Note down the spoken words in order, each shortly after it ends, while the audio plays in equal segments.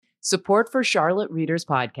Support for Charlotte Readers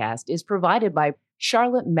Podcast is provided by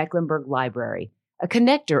Charlotte Mecklenburg Library, a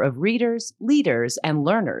connector of readers, leaders, and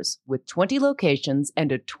learners with 20 locations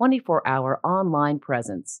and a 24-hour online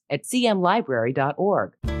presence at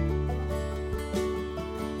cmlibrary.org.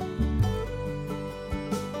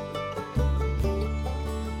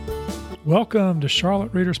 Welcome to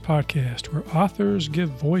Charlotte Readers Podcast, where authors give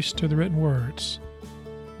voice to the written words.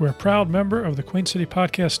 We're a proud member of the Queen City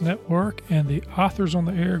Podcast Network and the Authors on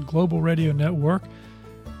the Air Global Radio Network,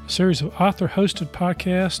 a series of author-hosted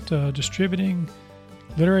podcasts distributing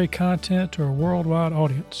literary content to a worldwide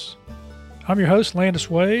audience. I'm your host, Landis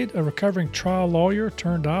Wade, a recovering trial lawyer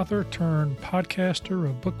turned author turned podcaster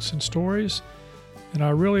of books and stories, and I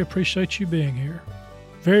really appreciate you being here.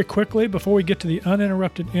 Very quickly, before we get to the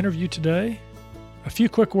uninterrupted interview today, a few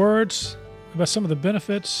quick words about some of the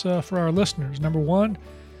benefits for our listeners. Number one,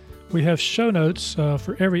 we have show notes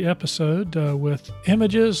for every episode with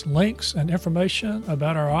images, links, and information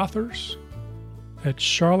about our authors at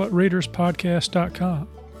charlottereaderspodcast.com.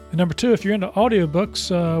 And number two, if you're into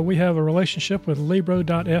audiobooks, we have a relationship with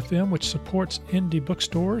Libro.fm, which supports indie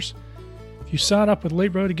bookstores. If you sign up with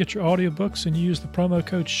Libro to get your audiobooks and use the promo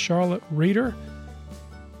code CharlotteReader,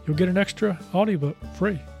 you'll get an extra audiobook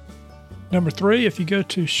free. Number three, if you go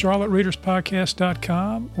to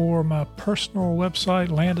charlottereaderspodcast.com or my personal website,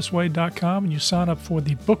 landiswade.com, and you sign up for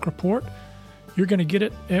the book report, you're going to get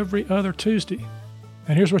it every other Tuesday.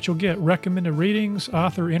 And here's what you'll get: recommended readings,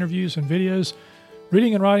 author interviews and videos,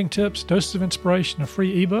 reading and writing tips, doses of inspiration, a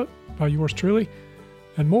free ebook by yours truly,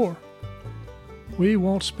 and more. We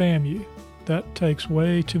won't spam you. That takes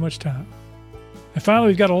way too much time. And finally,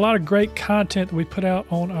 we've got a lot of great content that we put out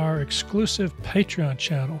on our exclusive Patreon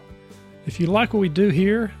channel. If you like what we do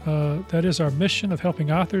here, that is our mission of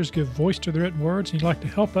helping authors give voice to their written words, and you'd like to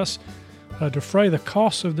help us defray the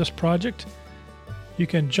costs of this project, you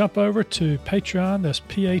can jump over to Patreon, that's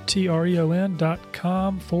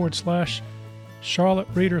patreon.com/Charlotte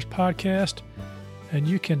Readers Podcast, and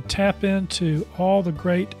you can tap into all the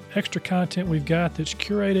great extra content we've got that's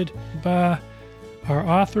curated by our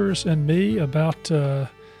authors and me about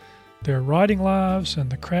their writing lives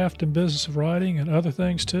and the craft and business of writing and other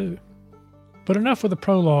things too. But enough with the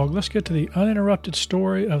prologue. Let's get to the uninterrupted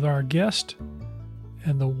story of our guest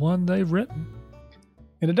and the one they've written.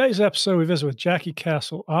 In today's episode, we visit with Jackie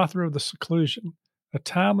Castle, author of The Seclusion, a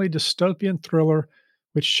timely dystopian thriller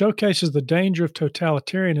which showcases the danger of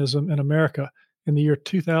totalitarianism in America in the year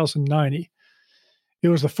 2090. It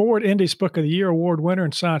was the Forward Indies Book of the Year award winner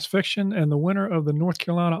in science fiction and the winner of the North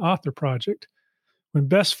Carolina Author Project. When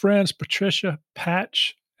best friends Patricia,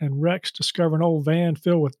 Patch, and Rex discover an old van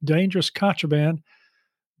filled with dangerous contraband,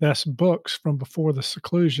 that's books from before The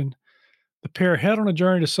Seclusion, the pair head on a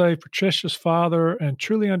journey to save Patricia's father and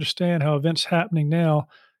truly understand how events happening now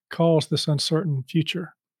cause this uncertain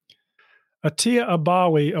future. Atia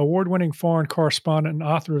Abawi, award-winning foreign correspondent and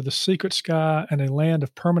author of The Secret Sky and A Land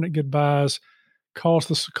of Permanent Goodbyes, calls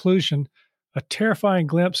The Seclusion a terrifying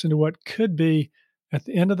glimpse into what could be at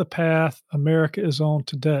the end of the path America is on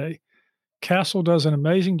today. Castle does an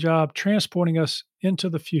amazing job transporting us into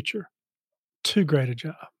the future. Too great a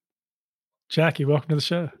job. Jackie, welcome to the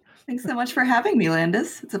show. Thanks so much for having me,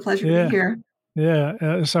 Landis. It's a pleasure to be here. Yeah,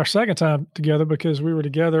 it's our second time together because we were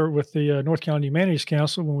together with the North Carolina Humanities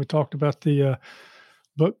Council when we talked about the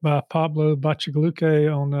book by Pablo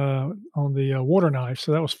Bacigaluque on the water knife.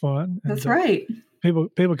 So that was fun. That's right.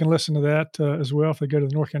 People can listen to that as well if they go to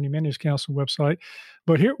the North Carolina Humanities Council website.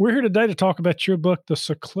 But we're here today to talk about your book, The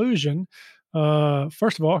Seclusion.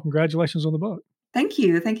 First of all, congratulations on the book. Thank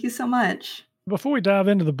you. Thank you so much. Before we dive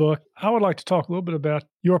into the book, I would like to talk a little bit about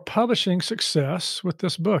your publishing success with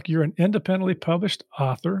this book. You're an independently published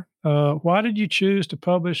author. Why did you choose to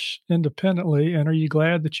publish independently, and are you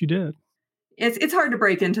glad that you did? It's hard to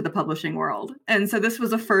break into the publishing world. And so this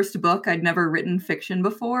was a first book. I'd never written fiction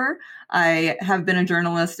before. I have been a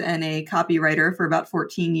journalist and a copywriter for about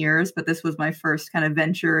 14 years, but this was my first kind of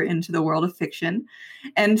venture into the world of fiction.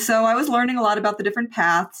 And so I was learning a lot about the different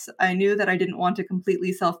paths. I knew that I didn't want to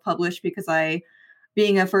completely self-publish because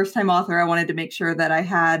being a first-time author, I wanted to make sure that I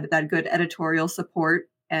had that good editorial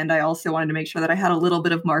support. And I also wanted to make sure that I had a little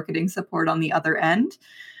bit of marketing support on the other end.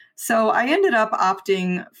 So I ended up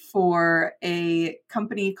opting for a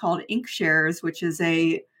company called Inkshares, which is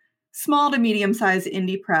a small to medium-sized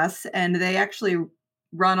indie press, and they actually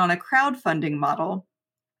run on a crowdfunding model.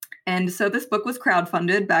 And so this book was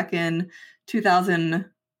crowdfunded back in 2000,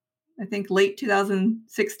 I think late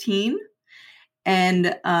 2016.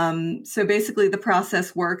 And so basically the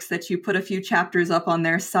process works that you put a few chapters up on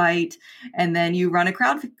their site and then you run a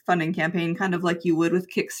crowdfunding campaign, kind of like you would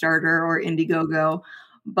with Kickstarter or Indiegogo.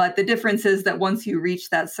 But the difference is that once you reach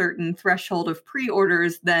that certain threshold of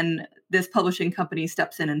pre-orders, then this publishing company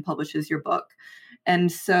steps in and publishes your book.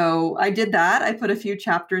 And so I did that. I put a few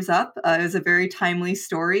chapters up. It was a very timely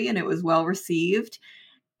story and it was well received,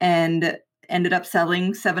 and ended up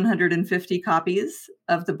selling 750 copies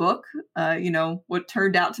of the book, what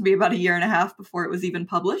turned out to be about a year and a half before it was even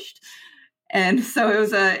published. And so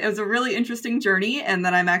it was a really interesting journey. And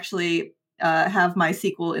then I'm actually have my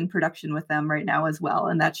sequel in production with them right now as well.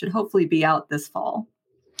 And that should hopefully be out this fall.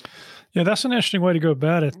 Yeah, that's an interesting way to go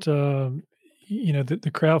about it. The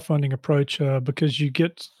crowdfunding approach, because you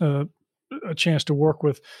get a chance to work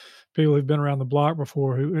with people who've been around the block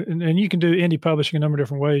before, and you can do indie publishing a number of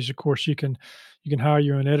different ways. Of course, you can hire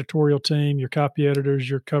your own editorial team, your copy editors,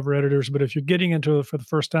 your cover editors. But if you're getting into it for the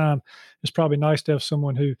first time, it's probably nice to have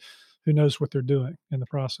someone who knows what they're doing in the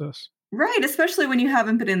process. Right, especially when you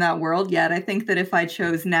haven't been in that world yet. I think that if I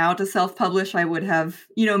chose now to self-publish, I would have,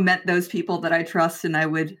 met those people that I trust, and I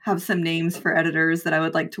would have some names for editors that I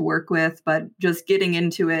would like to work with. But just getting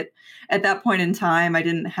into it at that point in time, I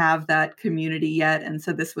didn't have that community yet. And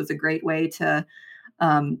so this was a great way to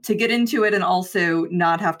get into it and also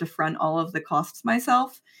not have to front all of the costs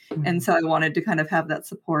myself. Mm-hmm. And so I wanted to kind of have that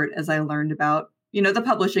support as I learned about, the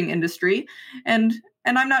publishing industry. And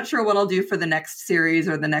I'm not sure what I'll do for the next series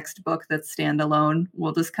or the next book that's standalone.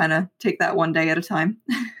 We'll just kind of take that one day at a time.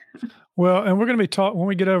 Well, and we're going to be when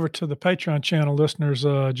we get over to the Patreon channel, listeners,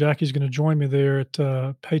 Jackie's going to join me there at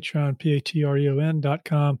Patreon,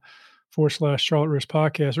 patreon.com/Charlotte Readers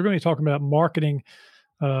Podcast. We're going to be talking about marketing,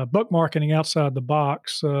 book marketing outside the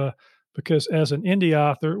box, because as an indie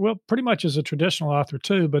author, well, pretty much as a traditional author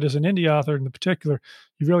too, but as an indie author in particular,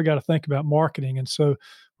 you've really got to think about marketing. And so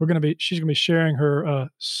she's going to be sharing her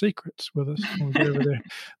secrets with us when we get over there.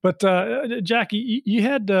 But Jackie, you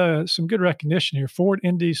had some good recognition here. Forward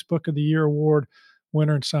Indies Book of the Year Award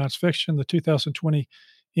winner in science fiction, the 2020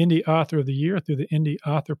 Indie Author of the Year through the Indie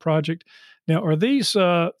Author Project. Now, are these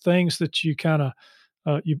things that you kind of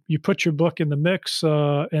you put your book in the mix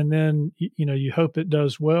and then you hope it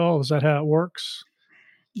does well? Is that how it works?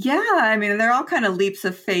 Yeah, I mean, they're all kind of leaps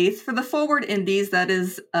of faith. For the Forward Indies, that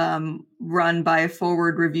is run by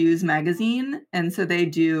Forward Reviews magazine. And so they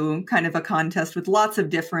do kind of a contest with lots of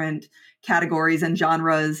different categories and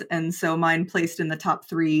genres. And so mine placed in the top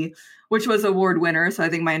 3, which was award winner. So I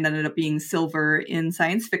think mine ended up being silver in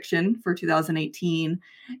science fiction for 2018.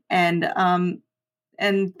 And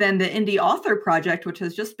then the Indie Author Project, which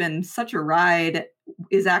has just been such a ride,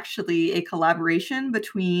 is actually a collaboration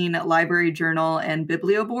between Library Journal and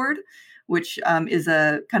BiblioBoard, which is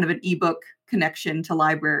a kind of an ebook connection to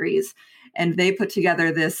libraries. And they put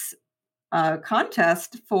together this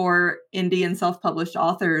contest for indie and self-published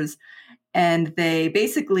authors. And they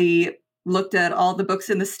basically looked at all the books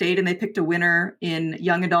in the state, and they picked a winner in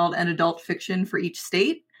young adult and adult fiction for each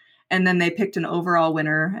state. And then they picked an overall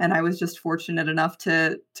winner. And I was just fortunate enough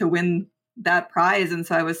to win that prize. And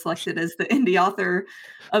so I was selected as the Indie Author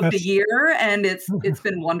of the Year. And it's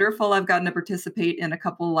been wonderful. I've gotten to participate in a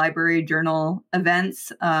couple Library Journal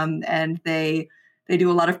events. And they do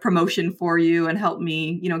a lot of promotion for you and help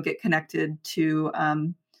me, get connected to,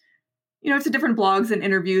 to different blogs and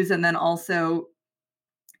interviews. And then also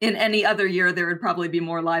in any other year, there would probably be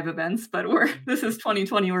more live events, but this is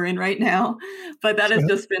 2020 we're in right now. But that has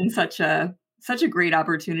just been such a great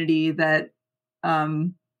opportunity that,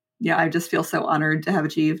 I just feel so honored to have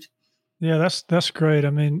achieved. Yeah, that's great. I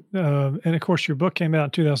mean, and of course your book came out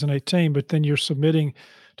in 2018, but then you're submitting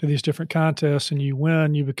to these different contests and you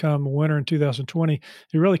win, you become a winner in 2020.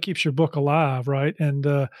 It really keeps your book alive, right? And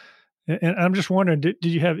I'm just wondering, did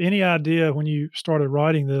you have any idea when you started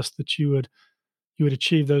writing this that you would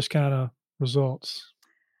achieve those kind of results?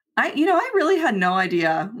 I really had no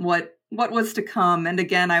idea what was to come. And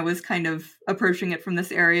again, I was kind of approaching it from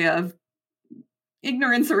this area of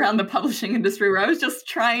ignorance around the publishing industry, where I was just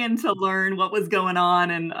trying to learn what was going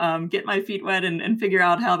on and get my feet wet and figure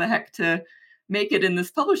out how the heck to make it in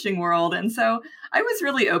this publishing world. And so I was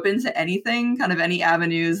really open to anything, kind of any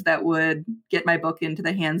avenues that would get my book into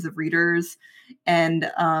the hands of readers.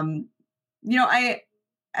 And, I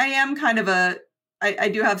am kind of I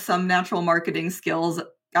do have some natural marketing skills.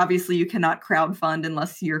 Obviously, you cannot crowdfund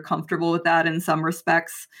unless you're comfortable with that in some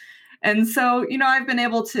respects. And so, I've been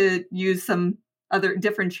able to use some other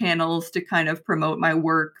different channels to kind of promote my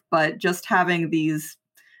work, but just having these,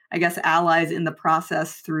 I guess, allies in the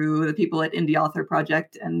process through the people at Indie Author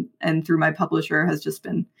Project and through my publisher has just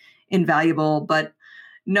been invaluable. But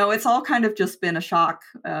no, it's all kind of just been a shock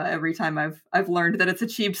every time I've learned that it's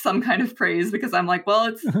achieved some kind of praise, because I'm like,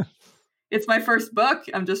 well, it's my first book.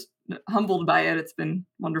 I'm just, humbled by it. It's been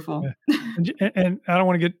wonderful. Yeah. And I don't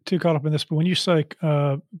want to get too caught up in this, but when you say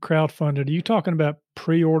crowdfunded, are you talking about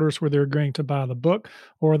pre-orders where they're agreeing to buy the book,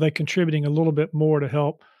 or are they contributing a little bit more to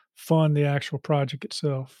help fund the actual project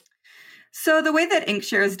itself? So the way that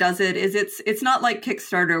Inkshares does it is it's not like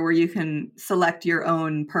Kickstarter where you can select your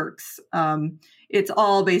own perks. It's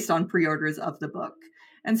all based on pre-orders of the book.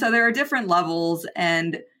 And so there are different levels,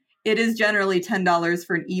 and it is generally $10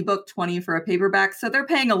 for an ebook, $20 for a paperback. So they're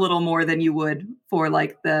paying a little more than you would for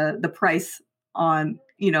like the price on,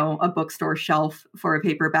 a bookstore shelf for a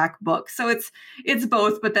paperback book. So it's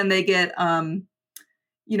both, but then they get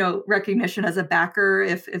recognition as a backer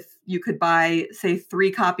if you could buy, say,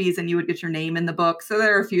 3 copies and you would get your name in the book. So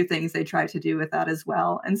there are a few things they try to do with that as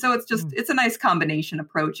well. And so it's a nice combination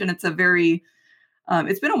approach. And it's a very,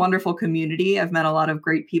 it's been a wonderful community. I've met a lot of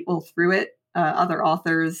great people through it, other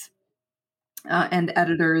authors and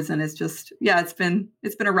editors. And it's just, it's been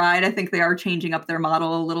a ride. I think they are changing up their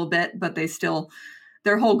model a little bit, but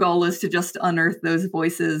their whole goal is to just unearth those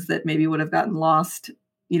voices that maybe would have gotten lost,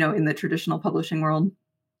 in the traditional publishing world.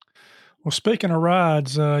 Well, speaking of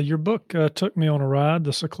rides, your book took me on a ride,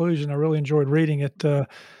 The Seclusion. I really enjoyed reading it.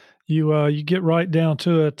 You get right down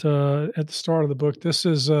to it at the start of the book. This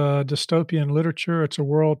is dystopian literature. It's a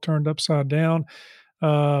world turned upside down.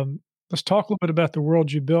 Let's talk a little bit about the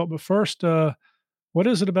world you built. But first, what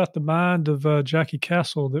is it about the mind of Jackie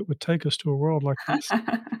Castle that would take us to a world like this?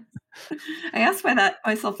 I ask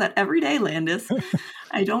myself that every day, Landis.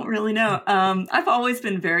 I don't really know. I've always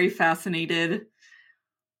been very fascinated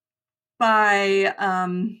by,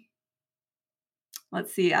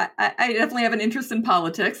 let's see, I definitely have an interest in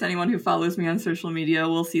politics. Anyone who follows me on social media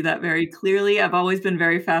will see that very clearly. I've always been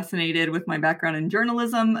very fascinated with my background in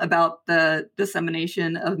journalism about the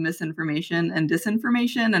dissemination of misinformation and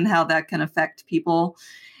disinformation and how that can affect people.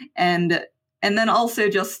 And then also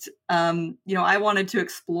just, I wanted to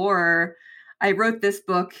explore. I wrote this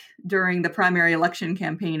book during the primary election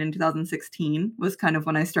campaign in 2016, was kind of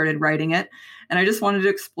when I started writing it. And I just wanted to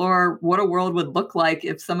explore what a world would look like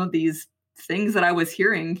if some of these things that I was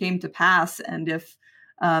hearing came to pass. And if,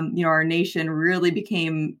 our nation really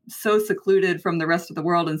became so secluded from the rest of the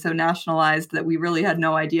world and so nationalized that we really had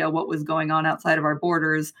no idea what was going on outside of our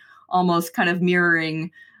borders, almost kind of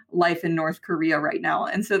mirroring life in North Korea right now.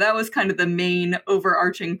 And so that was kind of the main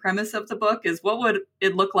overarching premise of the book, is what would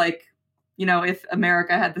it look like, if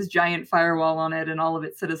America had this giant firewall on it and all of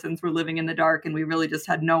its citizens were living in the dark and we really just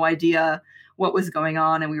had no idea what was going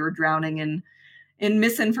on and we were drowning in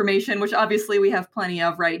misinformation, which obviously we have plenty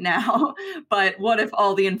of right now. But what if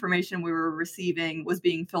all the information we were receiving was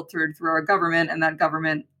being filtered through our government and that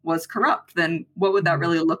government was corrupt? Then what would that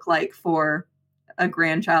really look like for a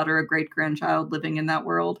grandchild or a great-grandchild living in that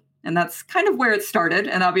world? And that's kind of where it started.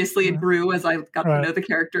 And obviously it grew as I got to know the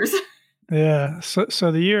characters. Yeah. So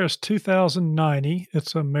the year is 2090.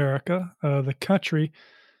 It's America. The country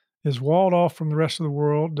is walled off from the rest of the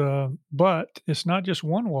world, but it's not just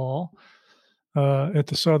one wall at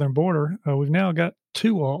the southern border. We've now got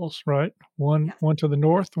 2 walls, right? One to the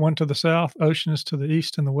north, one to the south. Ocean is to the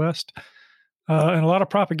east and the west, and a lot of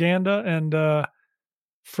propaganda. And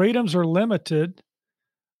freedoms are limited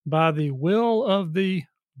by the will of the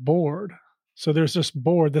board. So there's this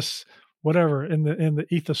board, this whatever in the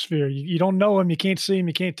ethosphere. You don't know them, you can't see them,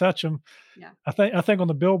 you can't touch them. Yeah. I think on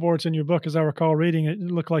the billboards in your book, as I recall reading it,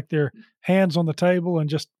 it looked like they're hands on the table and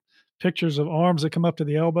just pictures of arms that come up to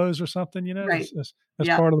the elbows or something. Right. That's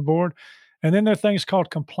part of the board. And then there are things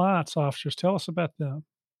called compliance officers. Tell us about them.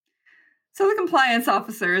 So the compliance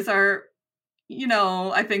officers are,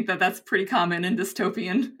 I think that that's pretty common in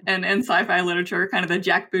dystopian and sci-fi literature, kind of the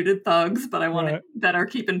jackbooted thugs, but that are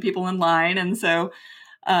keeping people in line. And so,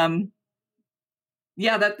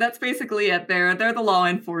 that's basically it. They're the law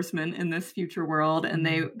enforcement in this future world, and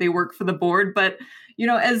they work for the board. But,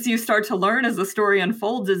 as you start to learn as the story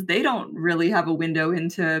unfolds, is they don't really have a window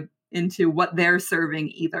into what they're serving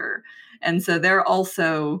either. And so they're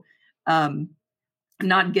also,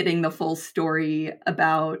 not getting the full story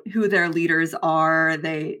about who their leaders are.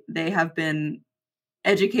 They have been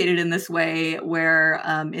educated in this way where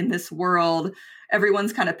in this world,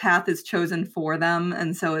 everyone's kind of path is chosen for them.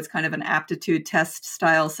 And so it's kind of an aptitude test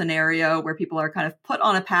style scenario where people are kind of put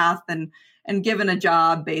on a path and given a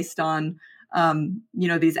job based on,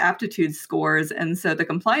 these aptitude scores. And so the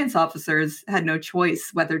compliance officers had no choice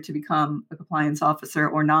whether to become a compliance officer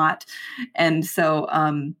or not. And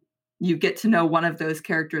so, you get to know one of those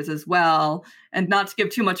characters as well, and not to give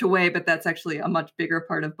too much away, but that's actually a much bigger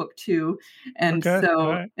part of book 2. And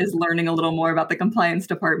is learning a little more about the compliance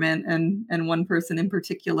department and one person in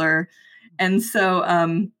particular. And so,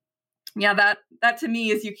 that to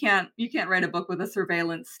me is you can't write a book with a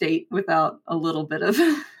surveillance state without a little bit of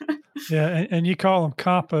Yeah, and you call them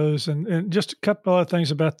compos, and just a couple other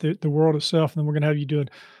things about the world itself, and then we're going to have you do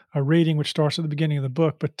a reading, which starts at the beginning of the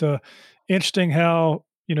book. But interesting how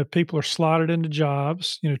people are slotted into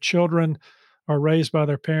jobs. Children are raised by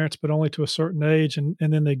their parents, but only to a certain age, and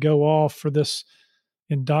then they go off for this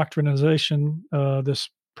indoctrination, this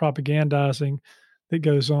propagandizing that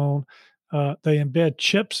goes on. They embed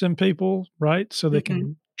chips in people, right, so they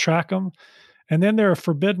can track them. And then there are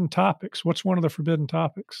forbidden topics. What's one of the forbidden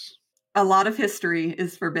topics? A lot of history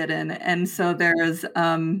is forbidden. And so there's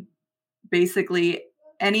basically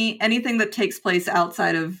anything that takes place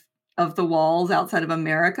outside of the walls, outside of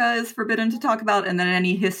America, is forbidden to talk about. And then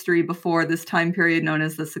any history before this time period known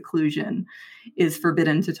as the seclusion is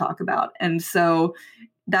forbidden to talk about. And so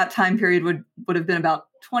that time period would have been about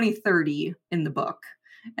 2030 in the book.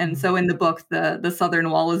 And so in the book, the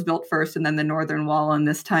southern wall is built first, and then the northern wall in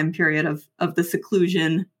this time period of the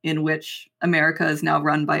seclusion in which America is now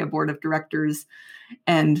run by a board of directors.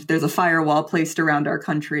 And there's a firewall placed around our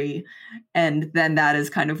country. And then that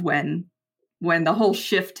is kind of when the whole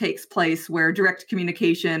shift takes place, where direct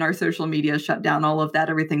communication, our social media shut down, all of that,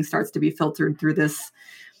 everything starts to be filtered through this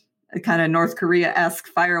kind of North Korea-esque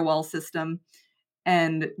firewall system.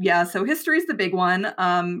 And yeah, so history is the big one.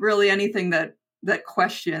 Really anything that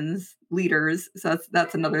questions leaders. So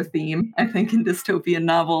that's another theme, I think, in dystopian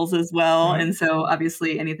novels as well. And so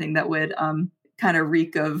obviously anything that would kind of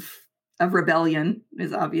reek of rebellion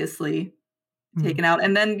is obviously taken out.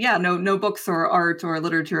 And then, no books or art or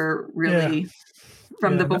literature really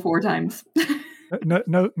from the before times.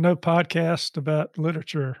 No podcast about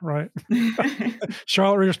literature, right?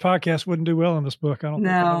 Charlotte Reader's Podcast wouldn't do well in this book. I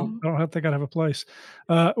don't think I'd have a place.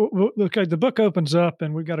 Okay, the book opens up,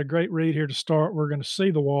 and we've got a great read here to start. We're going to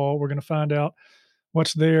see the wall. We're going to find out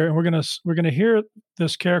what's there, and we're going to hear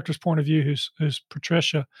this character's point of view, who's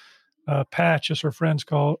Patricia Patch, as her friend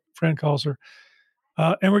calls her.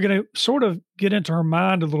 And we're going to sort of get into her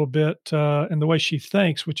mind a little bit and the way she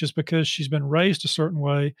thinks, which is because she's been raised a certain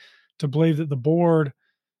way to believe that the board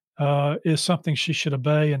is something she should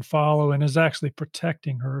obey and follow and is actually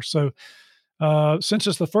protecting her. So since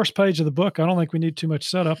it's the first page of the book, I don't think we need too much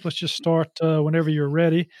setup. Let's just start whenever you're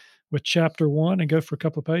ready with chapter 1 and go for a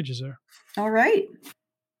couple of pages there. All right.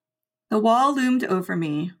 The wall loomed over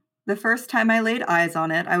me. The first time I laid eyes on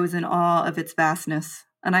it, I was in awe of its vastness,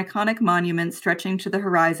 an iconic monument stretching to the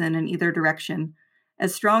horizon in either direction,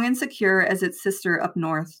 as strong and secure as its sister up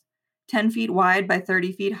north. 10 feet wide by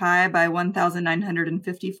 30 feet high by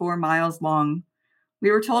 1,954 miles long.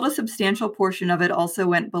 We were told a substantial portion of it also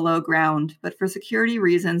went below ground, but for security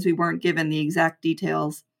reasons, we weren't given the exact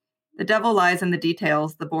details. The devil lies in the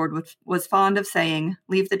details, the board was fond of saying.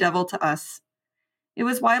 Leave the devil to us. It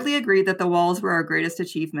was widely agreed that the walls were our greatest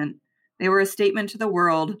achievement. They were a statement to the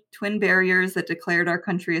world, twin barriers that declared our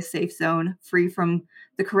country a safe zone, free from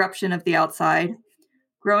the corruption of the outside.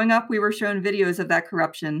 Growing up, we were shown videos of that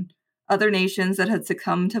corruption, other nations that had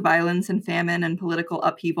succumbed to violence and famine and political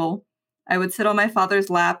upheaval. I would sit on my father's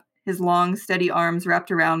lap, his long, steady arms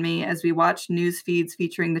wrapped around me as we watched news feeds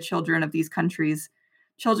featuring the children of these countries,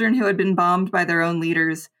 children who had been bombed by their own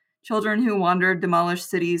leaders, children who wandered demolished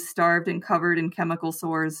cities, starved and covered in chemical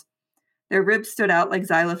sores. Their ribs stood out like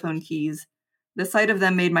xylophone keys. The sight of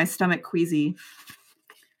them made my stomach queasy.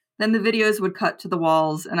 Then the videos would cut to the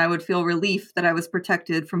walls, and I would feel relief that I was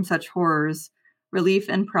protected from such horrors, relief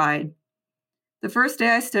and pride. The first day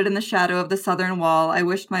I stood in the shadow of the southern wall, I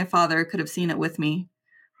wished my father could have seen it with me.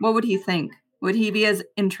 What would he think? Would he be as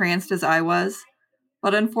entranced as I was?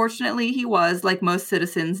 But unfortunately, he was, like most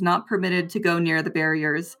citizens, not permitted to go near the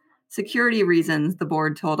barriers. Security reasons, the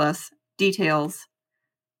board told us. Details.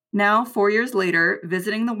 Now, 4 years later,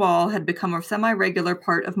 visiting the wall had become a semi-regular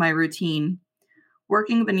part of my routine.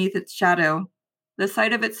 Working beneath its shadow, the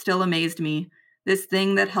sight of it still amazed me. This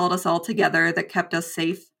thing that held us all together, that kept us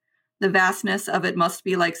safe. The vastness of it must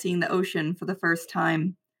be like seeing the ocean for the first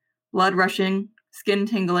time. Blood rushing, skin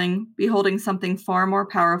tingling, beholding something far more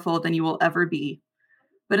powerful than you will ever be.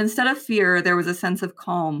 But instead of fear, there was a sense of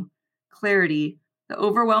calm, clarity, the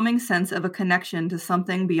overwhelming sense of a connection to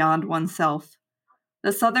something beyond oneself.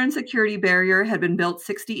 The southern security barrier had been built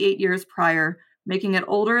 68 years prior, making it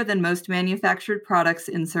older than most manufactured products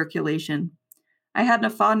in circulation. I had a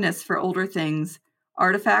fondness for older things,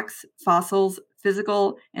 artifacts, fossils,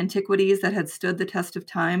 physical antiquities that had stood the test of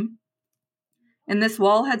time. And this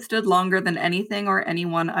wall had stood longer than anything or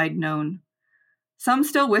anyone I'd known. Some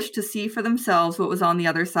still wished to see for themselves what was on the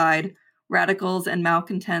other side, radicals and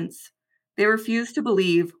malcontents. They refused to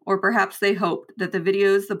believe, or perhaps they hoped, that the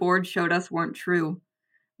videos the board showed us weren't true.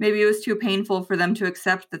 Maybe it was too painful for them to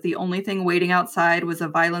accept that the only thing waiting outside was a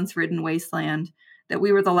violence-ridden wasteland, that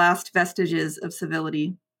we were the last vestiges of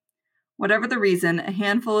civility. Whatever the reason, a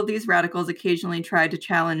handful of these radicals occasionally tried to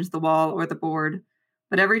challenge the wall or the board,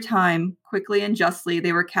 but every time, quickly and justly,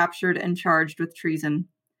 they were captured and charged with treason.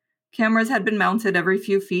 Cameras had been mounted every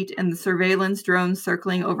few feet, and the surveillance drones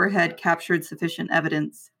circling overhead captured sufficient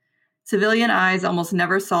evidence. Civilian eyes almost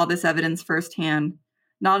never saw this evidence firsthand,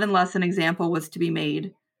 not unless an example was to be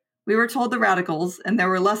made. We were told the radicals, and there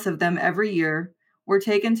were less of them every year, were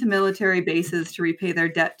taken to military bases to repay their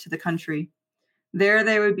debt to the country. There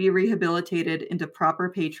they would be rehabilitated into proper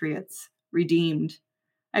patriots, redeemed.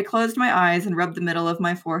 I closed my eyes and rubbed the middle of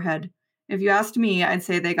my forehead. If you asked me, I'd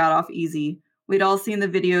say they got off easy. We'd all seen the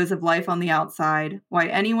videos of life on the outside. Why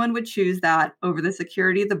anyone would choose that over the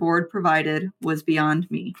security the board provided was beyond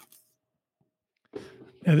me.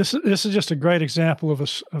 Yeah, this is just a great example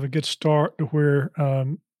of a good start to where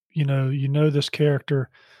you know this character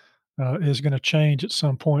is going to change at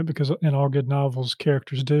some point, because in all good novels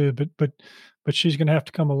characters do, but she's going to have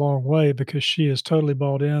to come a long way because she is totally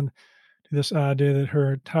bought in to this idea that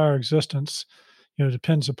her entire existence,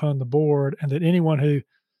 depends upon the board, and that anyone who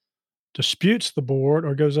disputes the board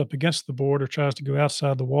or goes up against the board or tries to go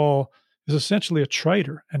outside the wall is essentially a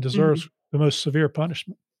traitor and deserves the most severe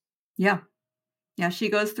punishment. Yeah. Yeah, she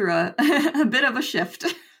goes through a bit of a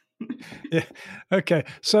shift. Yeah. Okay.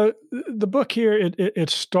 So the book here,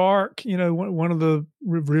 it's stark. One of the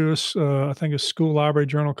reviews, I think a School Library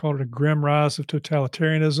Journal called it a grim rise of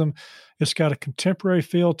totalitarianism. It's got a contemporary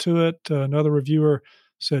feel to it. Another reviewer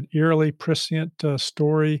said eerily prescient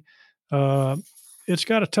story. It's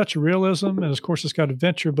got a touch of realism, and of course it's got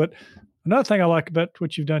adventure. But another thing I like about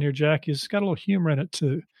what you've done here, Jackie, is it's got a little humor in it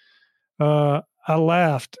too. I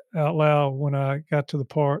laughed out loud when I got to the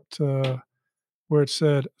part where it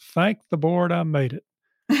said, "Thank the board I made it."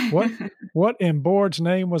 What in board's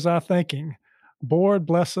name was I thinking? Board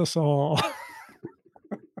bless us all.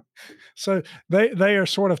 So they are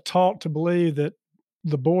sort of taught to believe that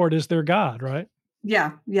the board is their God, right?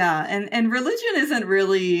 Yeah. And religion isn't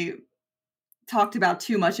really talked about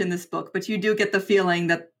too much in this book, but you do get the feeling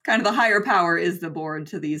that kind of the higher power is the board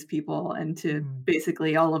to these people, and to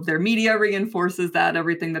basically all of their media reinforces that,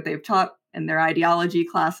 everything that they've taught in their ideology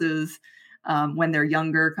classes when they're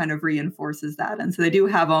younger kind of reinforces that. And so they do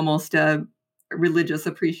have almost a religious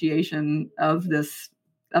appreciation of this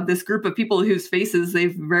group of people whose faces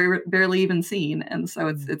they've barely even seen. And so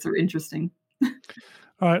it's interesting.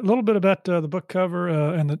 All right, a little bit about the book cover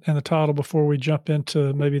and the title before we jump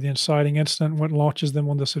into maybe the inciting incident and what launches them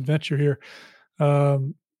on this adventure here.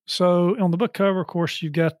 So on the book cover, of course,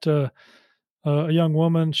 you've got a young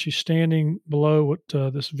woman. She's standing below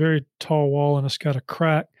this very tall wall, and it's got a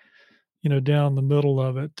crack, down the middle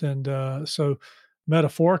of it. And so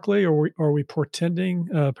metaphorically, are we portending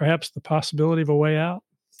perhaps the possibility of a way out?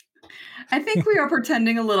 I think we are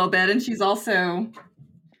pretending a little bit. And she's also,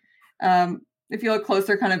 if you look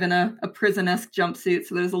closer, kind of in a prison-esque jumpsuit.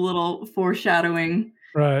 So there's a little foreshadowing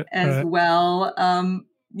as well.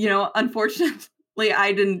 Unfortunately,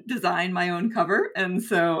 I didn't design my own cover. And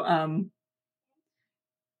so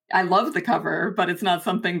I love the cover, but it's not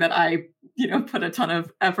something that I, put a ton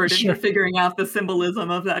of effort into figuring out the symbolism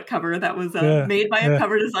of that cover. That was made by a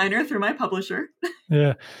cover designer through my publisher.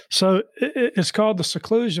 Yeah. So it's called the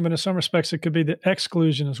seclusion, but in some respects it could be the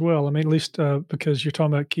exclusion as well. I mean, at least because you're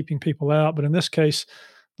talking about keeping people out, but in this case,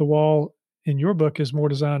 the wall in your book is more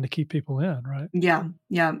designed to keep people in, right? Yeah.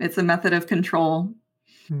 Yeah. It's a method of control.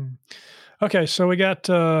 Okay. So we got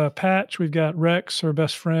Patch, we've got Rex, her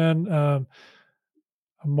best friend.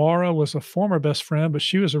 Mara was a former best friend, but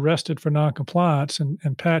she was arrested for noncompliance,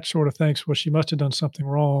 and Patch sort of thinks, well, she must have done something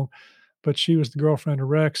wrong, but she was the girlfriend of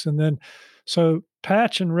Rex. And then, so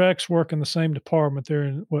Patch and Rex work in the same department. They're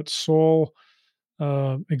in soil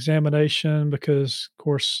examination, because, of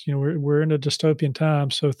course, we're in a dystopian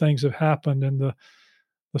time, so things have happened, and the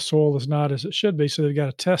soil is not as it should be, so they've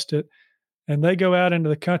got to test it. And they go out into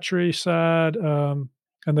the countryside, and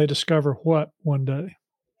they discover what one day?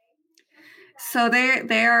 So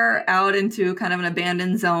they're out into kind of an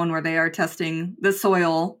abandoned zone where they are testing the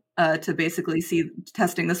soil to basically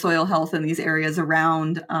testing the soil health in these areas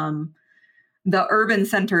around the urban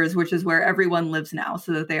centers, which is where everyone lives now,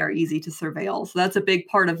 so that they are easy to surveil. So that's a big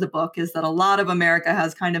part of the book, is that a lot of America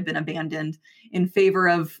has kind of been abandoned in favor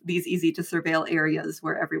of these easy to surveil areas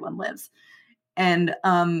where everyone lives. And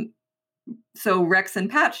so Rex and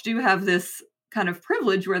Patch do have this kind of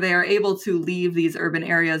privilege where they are able to leave these urban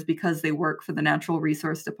areas because they work for the Natural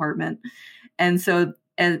Resource Department. And so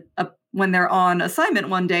when they're on assignment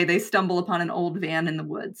one day, they stumble upon an old van in the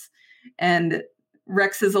woods. And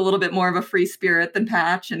Rex is a little bit more of a free spirit than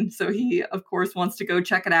Patch, and so he, of course, wants to go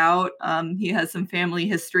check it out. He has some family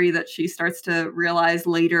history that she starts to realize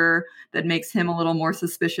later that makes him a little more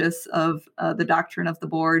suspicious of the doctrine of the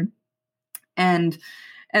board. And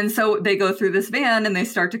so they go through this van and they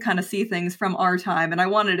start to kind of see things from our time. And I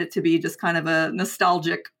wanted it to be just kind of a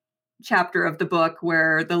nostalgic chapter of the book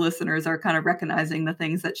where the listeners are kind of recognizing the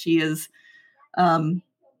things that she is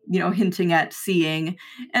hinting at seeing.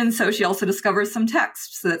 And so she also discovers some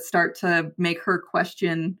texts that start to make her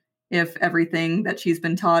question if everything that she's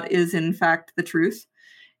been taught is in fact the truth.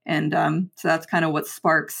 And so that's kind of what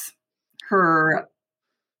sparks her,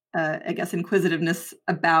 inquisitiveness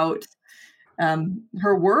about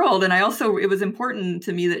her world. And it was important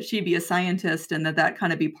to me that she be a scientist and that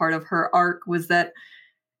kind of be part of her arc, was that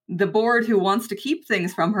the board, who wants to keep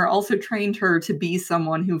things from her, also trained her to be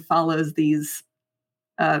someone who follows these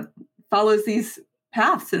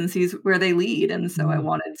paths and sees where they lead. And so I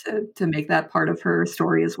wanted to make that part of her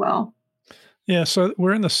story as well. Yeah. So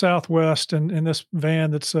we're in the Southwest, and in this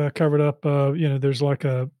van that's covered up, there's like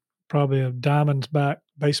probably a Diamondback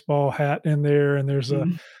baseball hat in there. And there's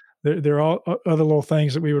there are all other little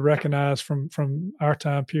things that we would recognize from our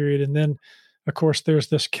time period. And then, of course, there's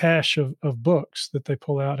this cache of books that they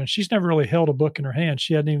pull out. And she's never really held a book in her hand.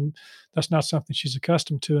 That's not something she's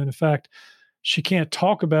accustomed to. And in fact, she can't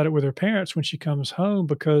talk about it with her parents when she comes home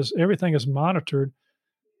because everything is monitored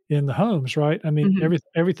in the homes, right? I mean,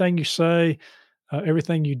 everything you say,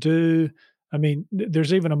 everything you do. I mean,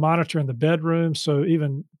 there's even a monitor in the bedroom. So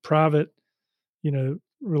even private,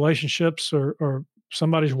 relationships or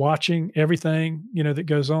somebody's watching everything, that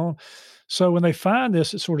goes on. So when they find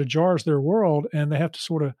this, it sort of jars their world, and they have to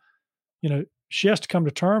sort of, she has to come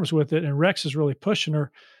to terms with it. And Rex is really pushing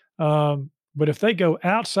her. But if they go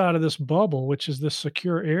outside of this bubble, which is this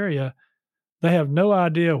secure area, they have no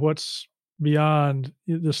idea what's beyond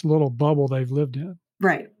this little bubble they've lived in.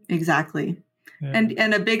 Right. Exactly. Yeah.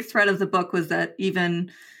 And a big thread of the book was that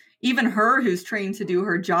even her, who's trained to do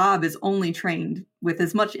her job, is only trained with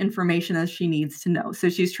as much information as she needs to know. So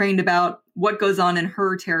she's trained about what goes on in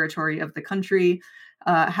her territory of the country,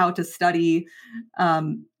 how to study,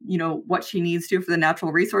 what she needs to for the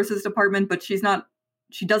Natural Resources Department, but she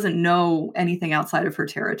doesn't know anything outside of her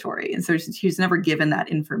territory. And so she's never given that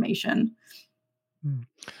information.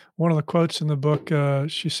 One of the quotes in the book,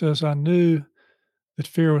 she says, "I knew that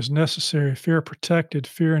fear was necessary. Fear protected.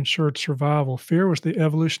 Fear ensured survival. Fear was the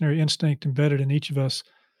evolutionary instinct embedded in each of us,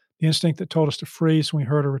 the instinct that told us to freeze when we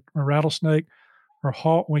heard a rattlesnake or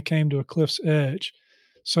halt when we came to a cliff's edge."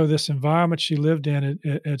 So this environment she lived in,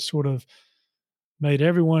 it sort of made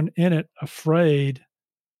everyone in it afraid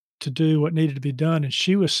to do what needed to be done. And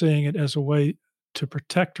she was seeing it as a way to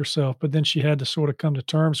protect herself. But then she had to sort of come to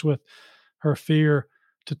terms with her fear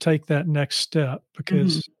to take that next step,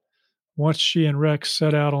 because once she and Rex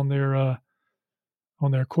set out on their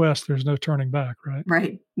quest, there's no turning back, right?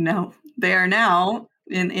 Right. No, they are now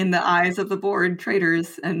in the eyes of the board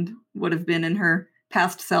traitors, and would have been in her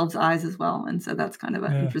past self's eyes as well. And so that's kind of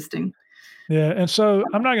interesting. Yeah. And so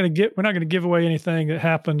we're not going to give away anything that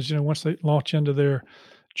happens, once they launch into their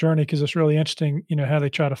journey, because it's really interesting, how they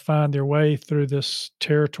try to find their way through this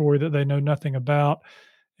territory that they know nothing about,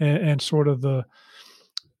 and sort of the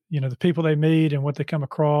people they meet and what they come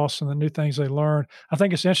across and the new things they learn. I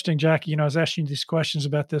think it's interesting, Jackie, I was asking you these questions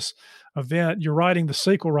about this event. You're writing the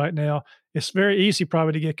sequel right now. It's very easy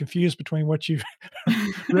probably to get confused between what you've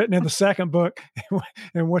written in the second book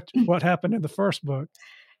and what happened in the first book.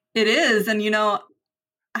 It is. And,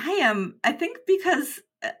 I think because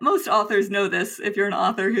most authors know this, if you're an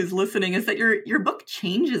author who's listening, is that your book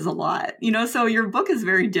changes a lot. So your book is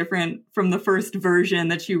very different from the first version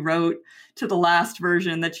that you wrote to the last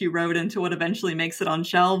version that you wrote into what eventually makes it on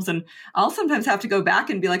shelves. And I'll sometimes have to go back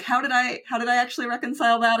and be like, how did I actually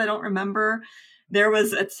reconcile that? I don't remember. There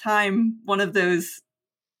was a time, one of those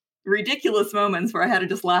ridiculous moments where I had to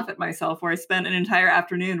just laugh at myself, where I spent an entire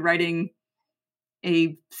afternoon writing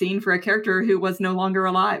a scene for a character who was no longer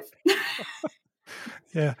alive.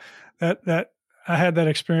 Yeah, that I had that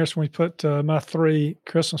experience when we put my 3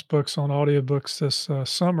 Christmas books on audiobooks this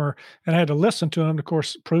summer, and I had to listen to them, of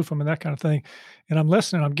course, proof them and that kind of thing. And I'm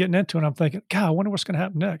listening, I'm getting into it, and I'm thinking, God, I wonder what's going to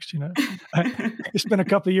happen next. It's been a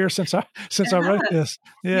couple of years since I wrote this.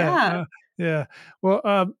 Yeah.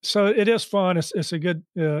 Well, so it is fun. It's a good,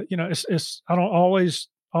 it's I don't always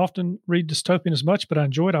often read dystopian as much, but I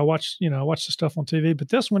enjoy it. I watch the stuff on TV, but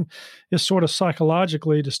this one is sort of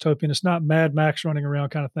psychologically dystopian. It's not Mad Max running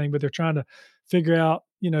around kind of thing, but they're trying to figure out,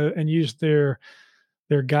 and use their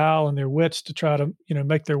their guile and their wits to try to,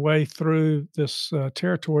 make their way through this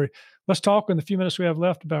territory. Let's talk in the few minutes we have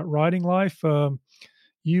left about writing life.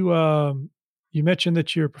 You you mentioned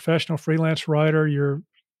that you're a professional freelance writer. You're, of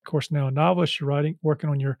course, now a novelist. You're working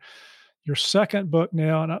on your second book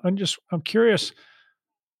now, and I'm curious,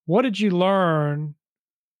 what did you learn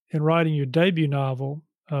in writing your debut novel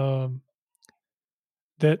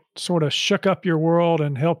that sort of shook up your world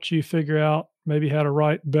and helped you figure out maybe how to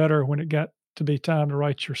write better when it got to be time to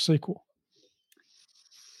write your sequel?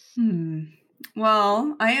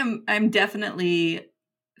 Well, I'm definitely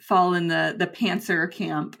fall in the pantser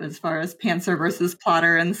camp as far as pantser versus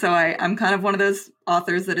plotter. And so I'm kind of one of those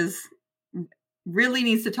authors that really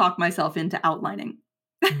needs to talk myself into outlining.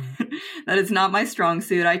 That is not my strong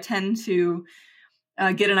suit. I tend to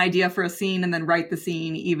get an idea for a scene and then write the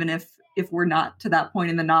scene, even if we're not to that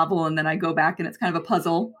point in the novel. And then I go back and it's kind of a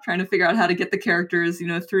puzzle trying to figure out how to get the characters,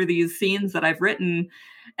 through these scenes that I've written.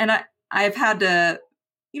 And I've had to,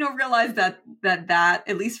 realize that,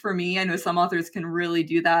 at least for me, I know some authors can really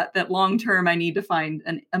do that long-term, I need to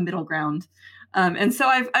find a middle ground. And so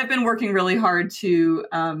I've been working really hard to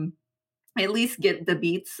at least get the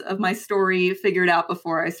beats of my story figured out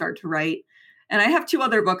before I start to write. And I have 2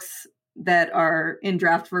 other books that are in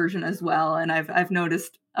draft version as well. And I've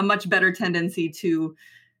noticed a much better tendency to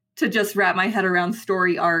just wrap my head around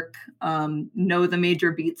story arc, know the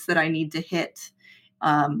major beats that I need to hit.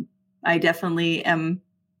 I definitely am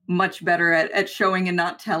much better at showing and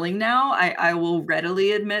not telling now. I will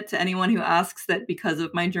readily admit to anyone who asks that because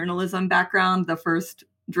of my journalism background, the first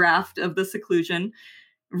draft of The Seclusion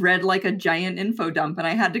read like a giant info dump. And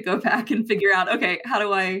I had to go back and figure out, okay, how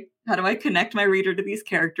do I connect my reader to these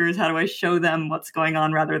characters? How do I show them what's going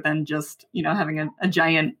on rather than just, having a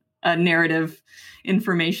giant narrative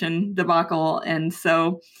information debacle? And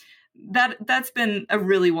so that's been a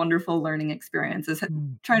really wonderful learning experience, is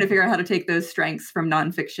trying to figure out how to take those strengths from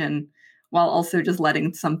nonfiction while also just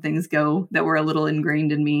letting some things go that were a little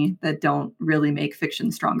ingrained in me that don't really make fiction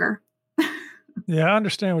stronger. Yeah, I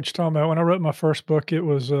understand what you're talking about. When I wrote my first book, it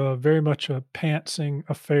was very much a pantsing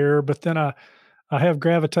affair, but then I have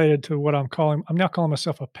gravitated to what I'm now calling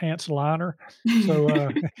myself a pants liner. So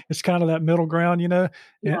it's kind of that middle ground,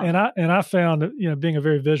 Yeah. And I found that, being a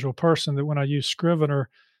very visual person, that when I use Scrivener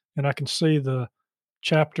and I can see the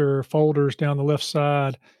chapter folders down the left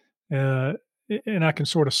side, and I can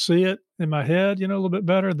sort of see it in my head, a little bit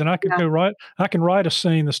better, then I could I can write a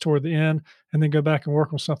scene that's toward the end and then go back and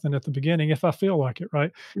work on something at the beginning if I feel like it,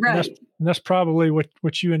 right? Right. And that's probably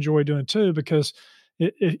what you enjoy doing too, because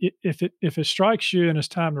if it strikes you and it's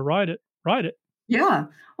time to write it. Yeah.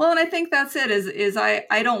 Well, and I think that's it is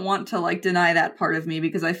I don't want to deny that part of me,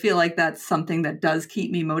 because I feel like that's something that does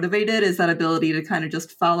keep me motivated, is that ability to kind of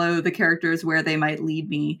just follow the characters where they might lead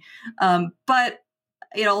me. But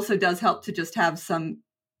it also does help to just have some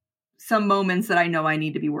moments that I know I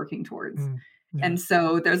need to be working towards. Yeah. And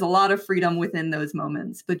so there's a lot of freedom within those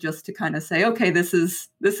moments, but just to kind of say, okay, this is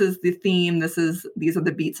the theme. These are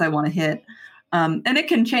the beats I want to hit. And it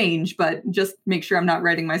can change, but just make sure I'm not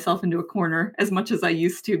writing myself into a corner as much as I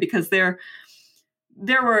used to, because there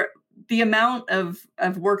were the amount of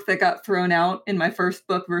work that got thrown out in my first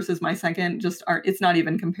book versus my second it's not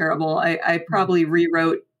even comparable. I probably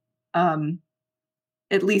rewrote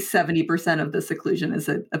at least 70% of The Seclusion is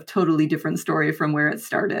a totally different story from where it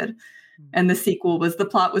started. And the sequel the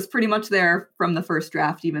plot was pretty much there from the first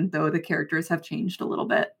draft, even though the characters have changed a little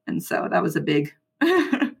bit. And so that was a big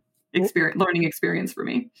learning experience for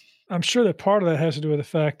me. I'm sure that part of that has to do with the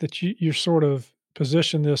fact that you're sort of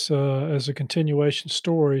positioned this as a continuation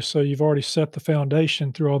story. So you've already set the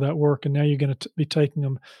foundation through all that work, and now you're going to be taking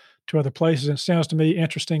them to other places. And it sounds to me,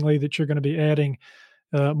 interestingly, that you're going to be adding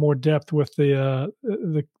more depth with the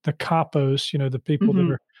capos, the people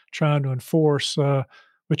that are trying to enforce,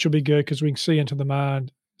 which will be good because we can see into the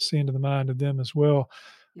mind of them as well.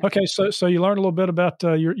 Yeah. Okay, so you learned a little bit about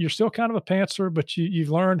you're still kind of a pantser, but you've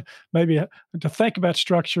learned maybe to think about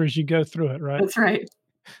structure as you go through it, right? That's right.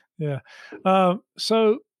 Yeah.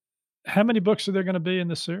 So how many books are there going to be in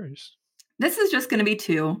this series? This is just going to be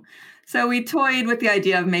 2. So we toyed with the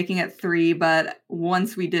idea of making it 3, but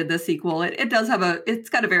once we did the sequel, it's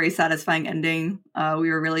got a very satisfying ending. We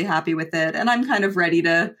were really happy with it, and I'm kind of ready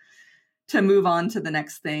to move on to the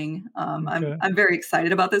next thing. Okay. I'm very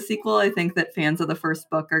excited about the sequel. I think that fans of the first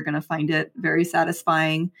book are going to find it very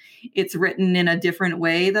satisfying. It's written in a different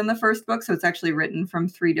way than the first book, so it's actually written from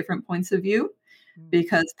 3 different points of view,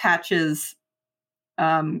 because Patch's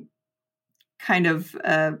kind of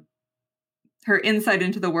her insight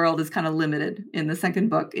into the world is kind of limited in the second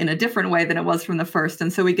book in a different way than it was from the first.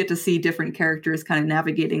 And so we get to see different characters kind of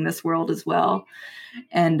navigating this world as well.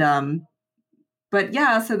 And, but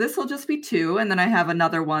yeah, so this will just be 2. And then I have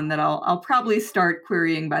another one that I'll probably start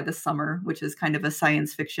querying by the summer, which is kind of a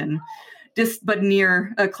science fiction, but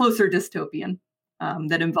near a closer dystopian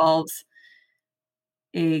that involves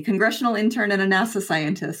a congressional intern and a NASA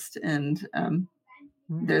scientist. And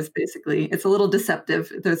there's basically, it's a little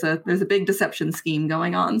deceptive. There's a big deception scheme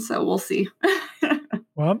going on. So we'll see.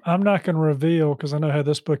 Well, I'm not going to reveal, because I know how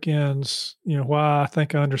this book ends, why I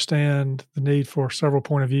think I understand the need for several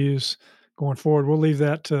point of views going forward. We'll leave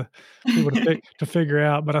that to people to figure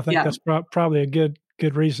out. But I think that's probably a good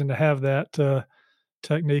reason to have that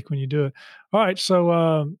technique when you do it. All right.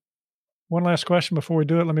 So one last question before we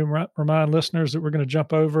do it. Let me remind listeners that we're going to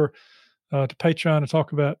jump over to Patreon to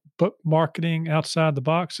talk about book marketing outside the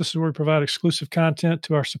box. This is where we provide exclusive content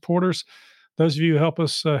to our supporters. Those of you who help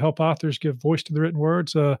us help authors give voice to the written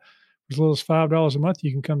words, as little as $5 a month,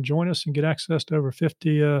 you can come join us and get access to over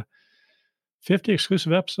 50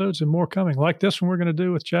 exclusive episodes and more coming, like this one we're going to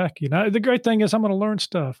do with Jackie. Now, the great thing is I'm going to learn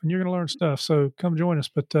stuff and you're going to learn stuff. So come join us.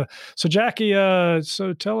 But so Jackie,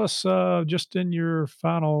 so tell us just in your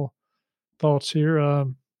final thoughts here,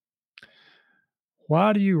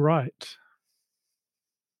 why do you write?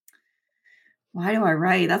 Why do I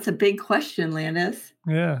write? That's a big question, Landis.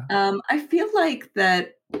 Yeah. I feel like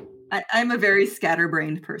that I'm a very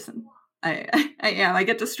scatterbrained person. I am. I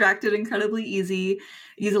get distracted incredibly easily.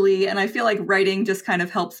 And I feel like writing just kind of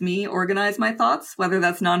helps me organize my thoughts, whether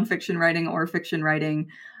that's nonfiction writing or fiction writing,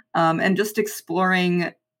 and just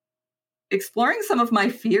exploring some of my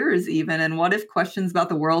fears even, and what if questions about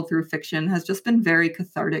the world through fiction has just been very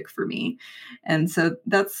cathartic for me. And so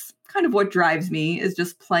that's kind of what drives me, is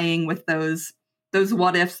just playing with those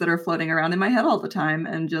what ifs that are floating around in my head all the time,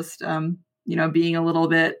 and just being a little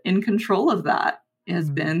bit in control of that has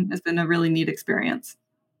been a really neat experience.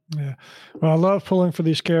 Yeah. Well, I love pulling for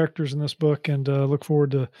these characters in this book, and look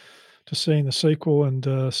forward to seeing the sequel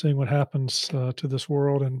and seeing what happens to this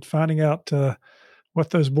world and finding out what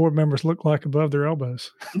those board members look like above their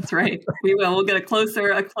elbows. That's right. We will. We'll get a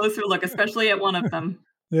closer look, especially at one of them.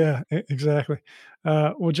 Yeah, exactly.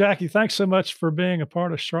 Well, Jackie, thanks so much for being a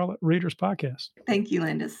part of Charlotte Readers Podcast. Thank you,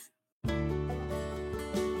 Landis.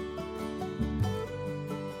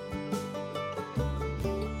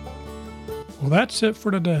 Well, that's it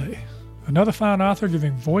for today. Another fine author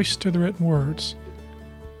giving voice to the written words.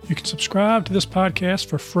 You can subscribe to this podcast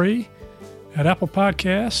for free at Apple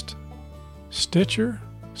Podcast, Stitcher,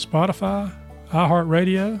 Spotify,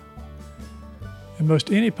 iHeartRadio, and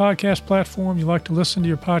most any podcast platform you like to listen to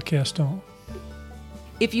your podcast on.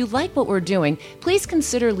 If you like what we're doing, please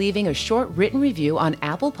consider leaving a short written review on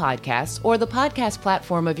Apple Podcasts or the podcast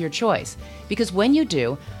platform of your choice, because when you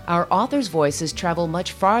do, our authors' voices travel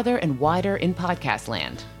much farther and wider in podcast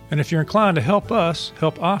land. And if you're inclined to help us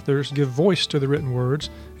help authors give voice to the written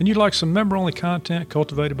words, and you'd like some member-only content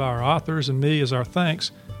cultivated by our authors and me as our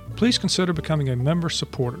thanks, please consider becoming a member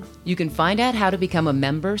supporter. You can find out how to become a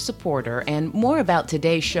member supporter and more about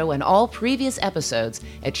today's show and all previous episodes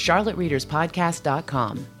at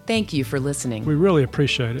charlottereaderspodcast.com. Thank you for listening. We really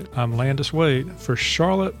appreciate it. I'm Landis Wade for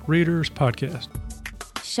Charlotte Readers Podcast.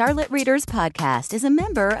 Charlotte Readers Podcast is a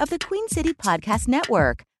member of the Queen City Podcast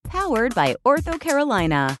Network, powered by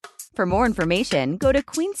OrthoCarolina. For more information, go to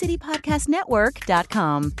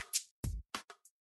queencitypodcastnetwork.com.